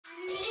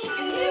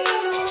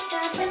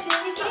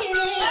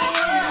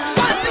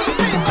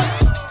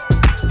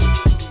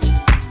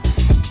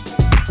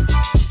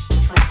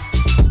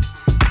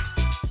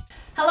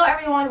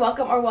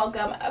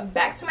welcome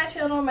back to my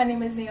channel. My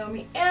name is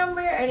Naomi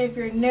Amber, and if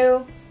you're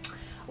new,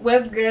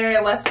 what's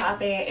good, what's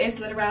poppin'? It's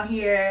lit around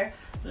here.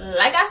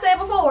 Like I said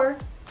before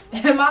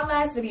in my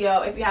last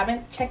video, if you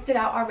haven't checked it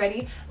out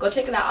already, go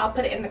check it out. I'll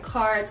put it in the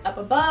cards up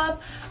above.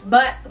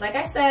 But like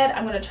I said,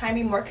 I'm gonna try and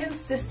be more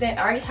consistent.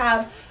 I already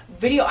have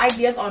video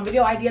ideas on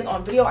video ideas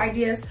on video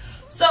ideas,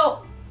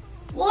 so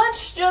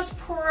let's just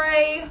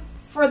pray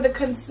for the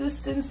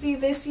consistency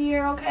this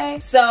year, okay?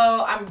 So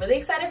I'm really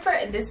excited for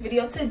this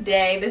video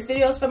today. This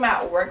video is for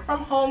my work from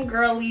home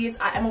girlies.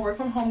 I am a work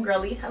from home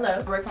girly. Hello.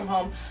 I work from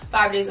home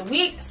 5 days a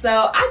week,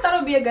 so I thought it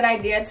would be a good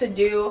idea to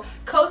do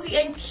cozy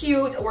and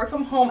cute work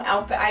from home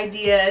outfit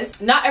ideas.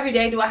 Not every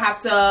day do I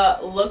have to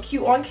look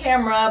cute on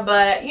camera,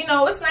 but you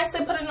know, it's nice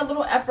to put in a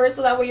little effort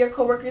so that way your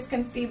coworkers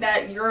can see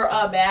that you're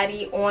a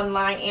baddie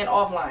online and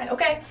offline,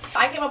 okay?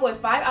 I came up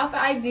with 5 outfit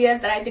ideas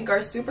that I think are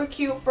super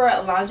cute for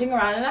lounging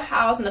around in the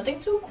house. Nothing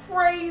too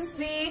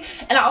crazy,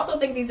 and I also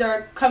think these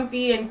are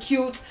comfy and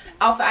cute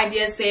outfit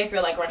ideas, say if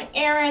you're like running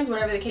errands,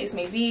 whatever the case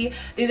may be.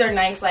 These are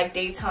nice like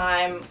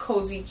daytime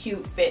cozy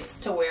cute fits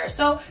to wear,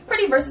 so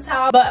pretty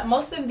versatile. But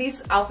most of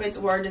these outfits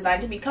were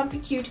designed to be comfy,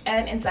 cute,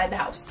 and inside the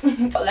house.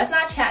 But let's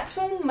not chat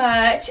too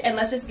much and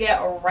let's just get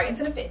right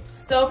into the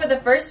fits. So for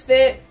the first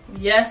fit,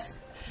 yes,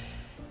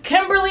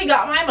 Kimberly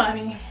got my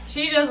money.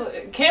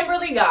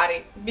 Kimberly got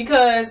it,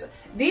 because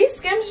these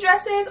Skims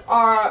dresses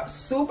are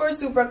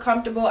super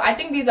comfortable. I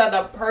think these are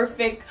the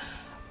perfect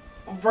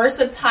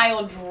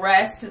versatile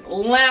dress,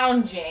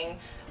 lounging,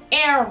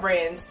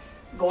 errands,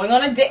 going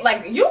on a date.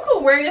 Like, you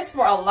could wear this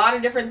for a lot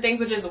of different things,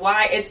 which is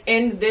why it's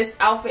in this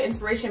outfit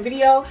inspiration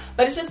video.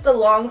 But it's just the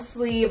long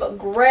sleeve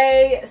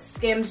gray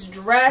Skims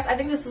dress. I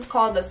think this is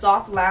called the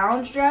soft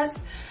lounge dress.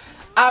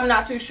 I'm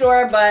not too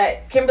sure,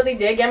 but Kimberly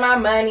did get my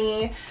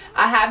money.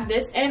 I have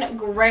this in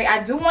gray.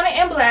 I do want it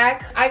in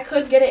black. I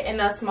could get it in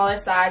a smaller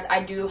size.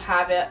 I do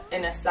have it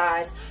in a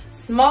size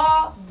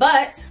small,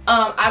 but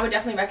I would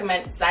definitely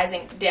recommend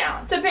sizing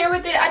down. To pair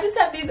with it, I just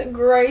have these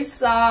gray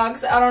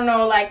socks. I don't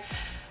know, like,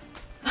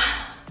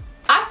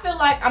 I feel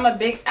like I'm a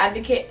big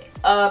advocate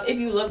of if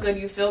you look good,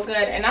 you feel good.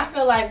 And I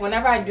feel like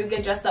whenever I do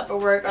get dressed up for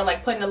work or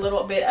like putting a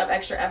little bit of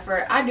extra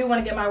effort, I do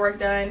want to get my work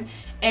done.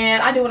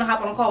 And I do want to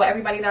hop on a call with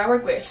everybody that I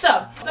work with.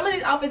 So some of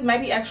these outfits might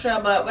be extra,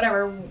 but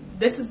whatever.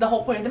 This is the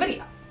whole point of the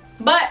video.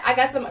 But I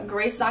got some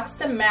gray socks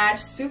to match.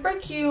 Super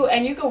cute.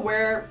 And you can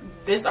wear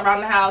this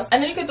around the house.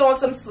 And then you can throw on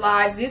some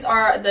slides. These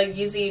are the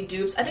Yeezy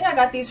dupes. I think I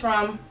got these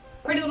from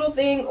Pretty Little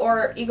Thing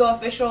or Ego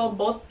Official.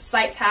 Both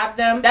sites have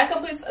them. That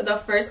completes the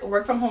first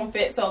work from home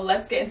fit, so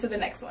let's get into the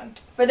next one.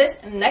 For this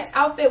next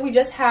outfit, we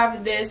just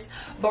have this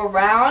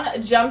brown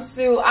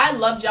jumpsuit. I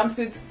love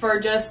jumpsuits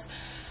for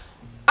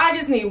I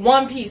just need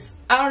one piece.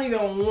 I don't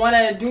even want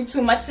to do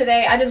too much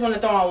today. I just want to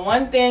throw on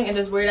one thing and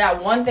just wear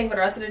that one thing for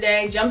the rest of the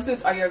day.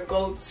 Jumpsuits are your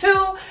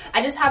go-to.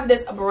 I just have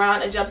this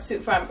brown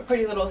jumpsuit from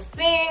Pretty Little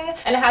Thing,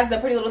 and it has the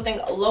Pretty Little Thing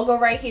logo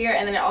right here,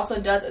 and then it also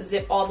does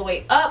zip all the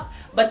way up,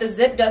 but the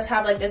zip does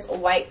have like this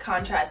white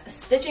contrast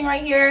stitching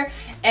right here,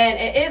 and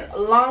it is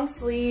long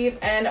sleeve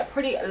and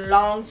pretty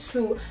long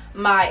to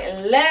my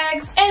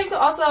legs. And you can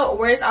also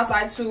wear this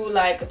outside to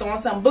like throw on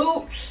some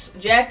boots,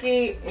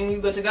 jacket, and you're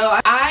good to go.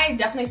 I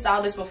definitely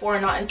styled this before,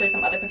 and I'll insert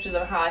some other pictures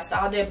of how I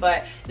styled it,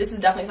 but this is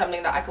definitely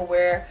something that I could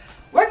wear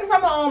working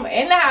from home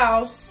in the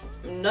house.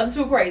 Nothing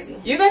too crazy.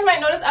 You guys might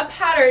notice a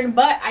pattern,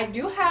 but I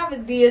do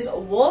have these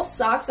wool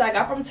socks that I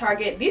got from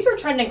Target. These were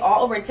trending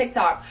all over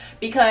TikTok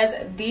because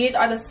these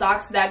are the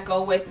socks that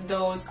go with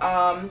those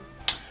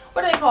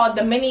what are they called,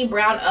 the mini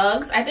brown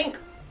Uggs. I think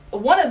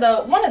one of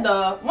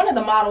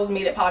the models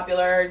made it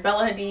popular.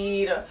 Bella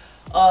Hadid,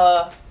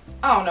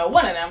 I don't know,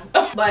 one of them.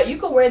 But you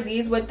could wear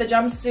these with the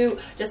jumpsuit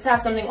just to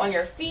have something on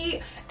your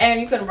feet, and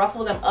you can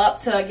ruffle them up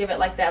to give it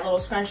like that little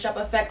scrunched up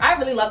effect. I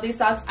really love these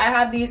socks. I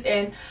have these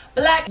in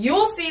black. You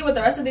will see with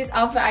the rest of these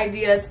outfit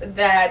ideas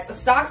that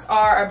socks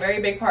are a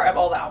very big part of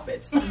all the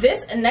outfits.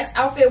 This next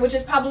outfit, which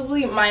is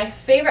probably my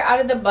favorite out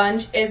of the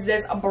bunch, is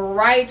this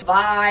bright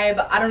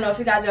vibe. I don't know if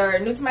you guys are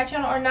new to my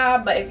channel or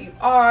not, but if you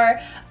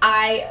are,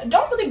 I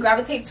don't really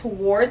gravitate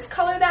towards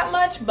color that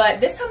much,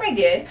 but this time I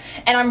did,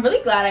 and I'm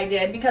really glad I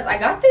did, because I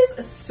got this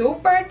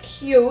super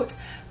cute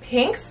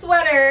pink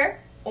sweater.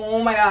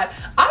 Oh my god,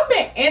 I've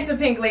been into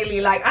pink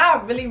lately. Like,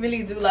 I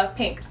really do love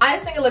pink. I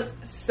just think it looks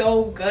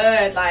so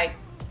good, like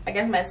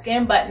against my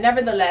skin. But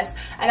nevertheless,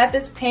 I got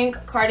this pink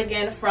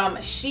cardigan from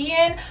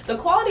Shein. The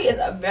quality is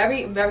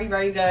very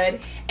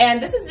good,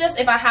 and this is just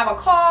if I have a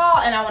call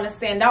and I want to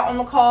stand out on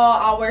the call,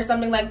 I'll wear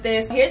something like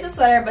this. Here's the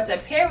sweater, but to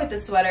pair with the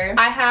sweater,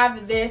 I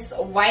have this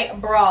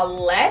white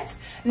bralette.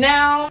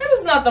 Now, it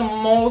was not the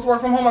most work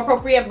from home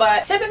appropriate,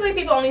 but typically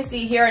people only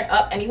see here and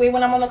up anyway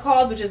when I'm on the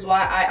calls, which is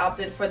why I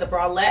opted for the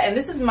bralette. And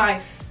this is my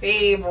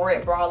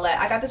favorite bralette.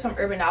 I got this from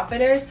Urban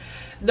Outfitters.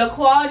 The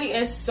quality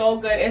is so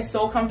good. It's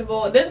so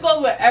comfortable. This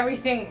goes with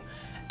everything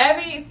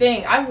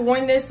everything. I've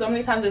worn this so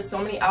many times with so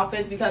many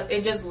outfits because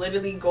it just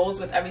literally goes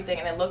with everything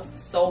and it looks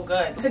so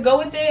good. To go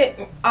with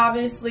it,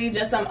 obviously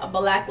just some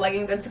black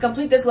leggings, and to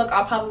complete this look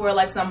I'll probably wear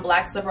like some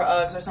black slipper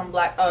Uggs or some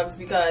black Uggs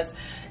because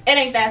it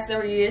ain't that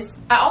serious.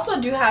 I also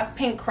do have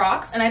pink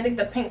Crocs, and I think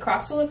the pink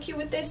Crocs will look cute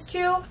with this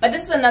too. But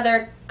this is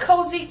another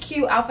cozy,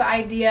 cute outfit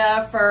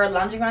idea for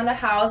lounging around the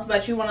house,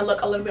 but you want to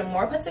look a little bit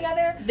more put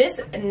together.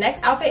 This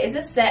next outfit is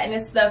a set, and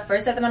it's the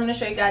first set that I'm going to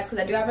show you guys because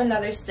I do have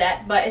another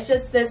set, but it's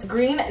just this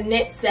green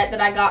knit set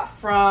that I got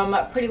from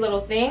Pretty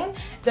Little Thing.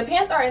 The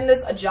pants are in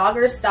this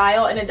jogger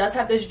style, and it does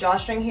have this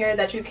drawstring here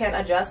that you can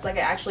adjust. Like,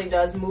 it actually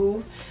does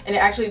move, and it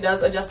actually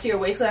does adjust to your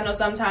waist, because I know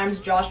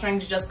sometimes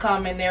drawstrings just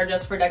come and they're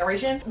just for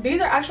decoration. These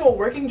are actual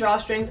working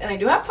drawstrings, and they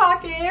do have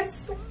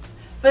pockets.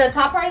 But the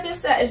top part of this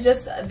set is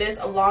just this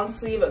long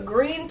sleeve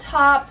green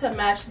top to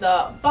match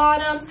the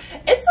bottoms.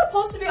 It's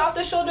supposed to be off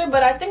the shoulder,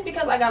 but I think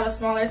because I got a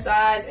smaller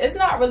size, it's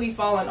not really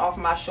falling off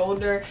my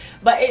shoulder.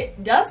 But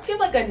it does give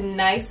like a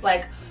nice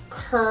like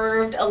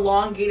curved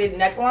elongated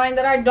neckline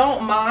that I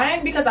don't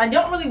mind, because I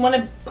don't really want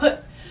to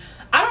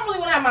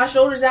have my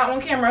shoulders out on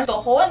camera. The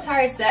whole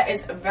entire set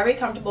is very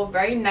comfortable,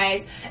 very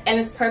nice, and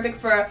it's perfect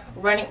for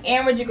running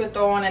errands. You could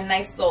throw on a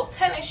nice little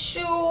tennis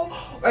shoe,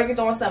 or you could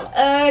throw on some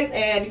Uggs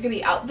and you could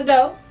be out the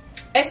door.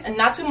 It's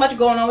not too much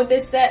going on with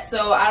this set,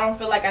 so I don't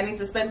feel like I need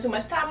to spend too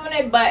much time on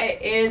it, but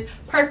it is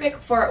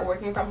perfect for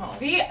working from home.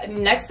 The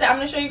next set I'm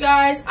going to show you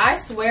guys, I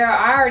swear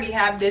I already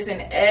have this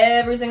in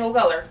every single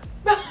color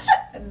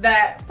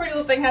that Pretty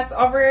Little Thing has to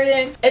offer it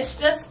in. It's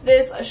just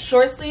this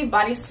short sleeve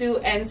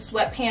bodysuit and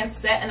sweatpants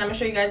set, and I'm gonna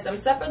show you guys them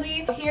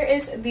separately. Here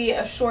is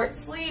the short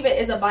sleeve. It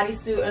is a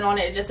bodysuit, and on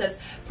it just says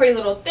Pretty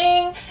Little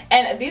Thing,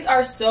 and these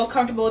are so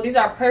comfortable. These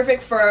are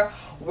perfect for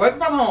work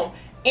from home,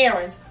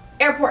 errands,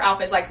 airport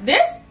outfits. Like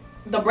this,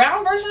 the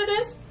brown version of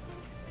this,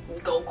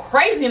 go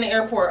crazy in the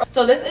airport.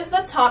 So this is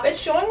the top. It's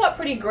showing up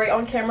pretty gray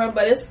on camera,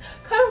 but it's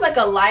kind of like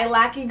a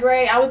lilac-y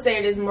gray. I would say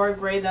it is more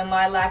gray than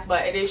lilac,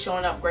 but it is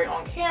showing up gray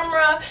on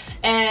camera.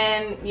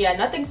 And yeah,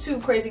 nothing too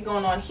crazy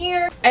going on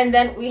here. And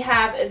then we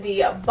have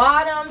the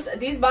bottoms.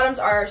 These bottoms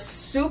are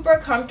super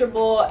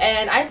comfortable,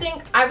 and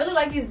I really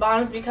like these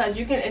bottoms because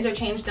you can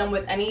interchange them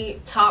with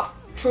any top.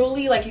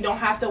 Truly, like, you don't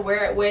have to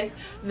wear it with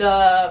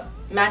the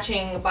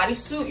matching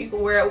bodysuit. You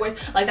can wear it with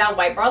like that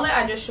white bralette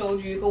I just showed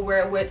you. You can wear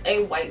it with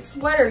a white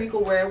sweater. You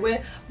can wear it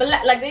with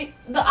black. Like,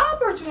 the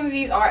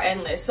opportunities are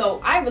endless.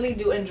 So I really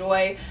do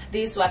enjoy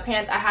these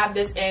sweatpants. I have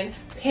this in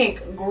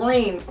pink,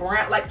 green,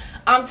 brown. Like,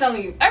 I'm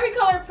telling you, every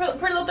color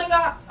Pretty Little Thing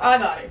got, I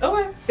got it.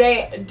 Okay.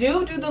 They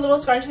do the little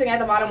scrunch thing at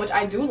the bottom, which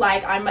I do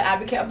like. I'm an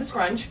advocate of the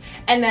scrunch.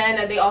 And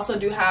then they also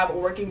do have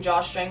working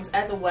drawstrings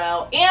as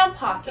well, and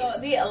pockets.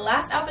 So the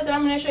last outfit that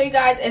I'm going to show you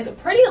guys is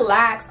pretty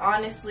lax,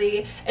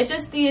 honestly. It's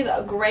just these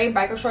gray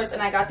biker shorts,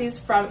 and I got these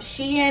from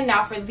Shein.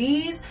 Now for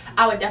these,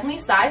 I would definitely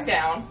size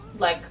down,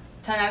 like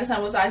 10 out of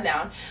 10 will size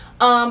down.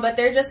 But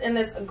they're just in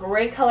this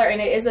gray color,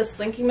 and it is a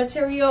slinky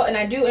material, and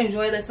I do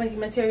enjoy the slinky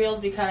materials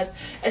because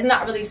it's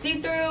not really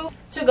see-through.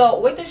 To go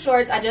with the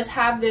shorts, I just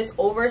have this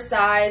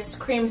oversized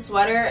cream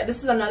sweater.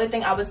 This is another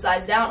thing I would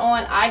size down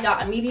on. I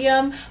got a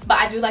medium, but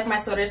I do like my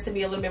sweaters to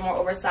be a little bit more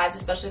oversized,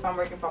 especially if I'm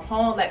working from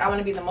home. Like, I want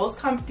to be the most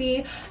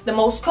comfy, the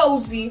most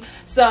cozy,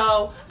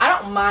 so I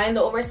don't mind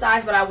the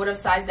oversized, but I would have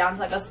sized down to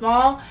like a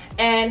small.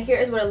 And here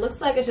is what it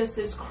looks like. It's just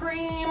this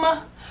cream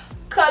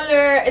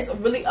color. It's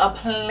really a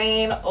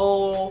plain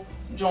old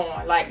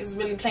joint. Like, it's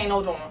really plain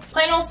old joint,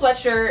 plain old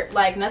sweatshirt.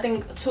 Like,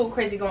 nothing too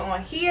crazy going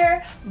on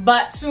here.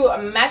 But to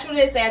match what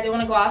they say, I do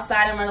want to go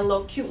outside and run a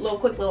little cute little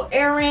quick little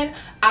errand.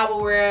 I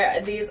will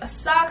wear these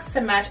socks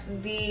to match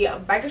the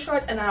biker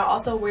shorts, and then I'll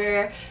also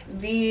wear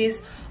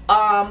these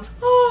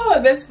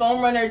this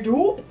foam runner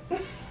dupe.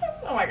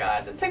 Oh my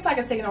god, TikTok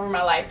is taking over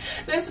my life.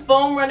 This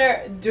foam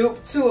runner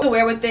dupe to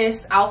wear with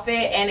this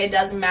outfit, and it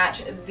does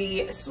match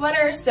the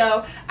sweater,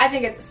 so I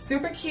think it's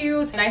super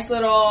cute. Nice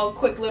little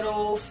quick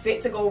little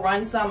fit to go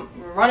run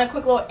a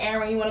quick little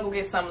errand. You want to go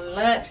get some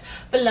lunch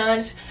for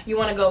lunch. You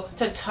want to go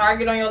to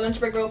Target on your lunch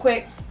break real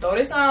quick. Throw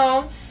this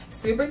on.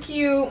 Super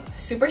cute,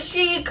 super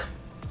chic,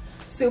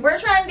 super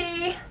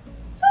trendy.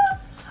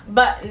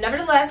 But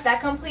nevertheless,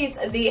 that completes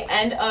the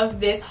end of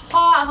this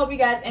haul. I hope you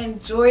guys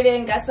enjoyed it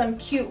and got some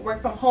cute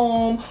work from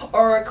home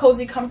or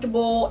cozy,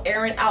 comfortable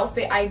errand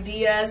outfit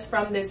ideas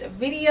from this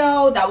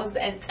video. That was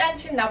the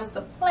intention, that was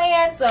the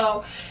plan.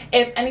 So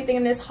if anything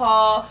in this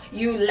haul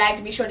you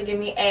liked, be sure to give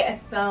me a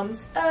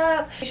thumbs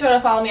up. Be sure to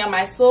follow me on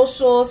my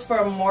socials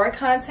for more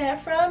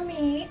content from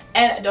me.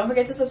 And don't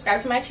forget to subscribe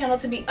to my channel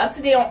to be up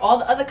to date on all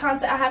the other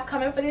content I have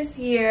coming for this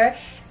year.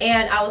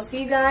 And I will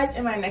see you guys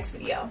in my next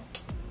video.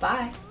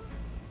 Bye.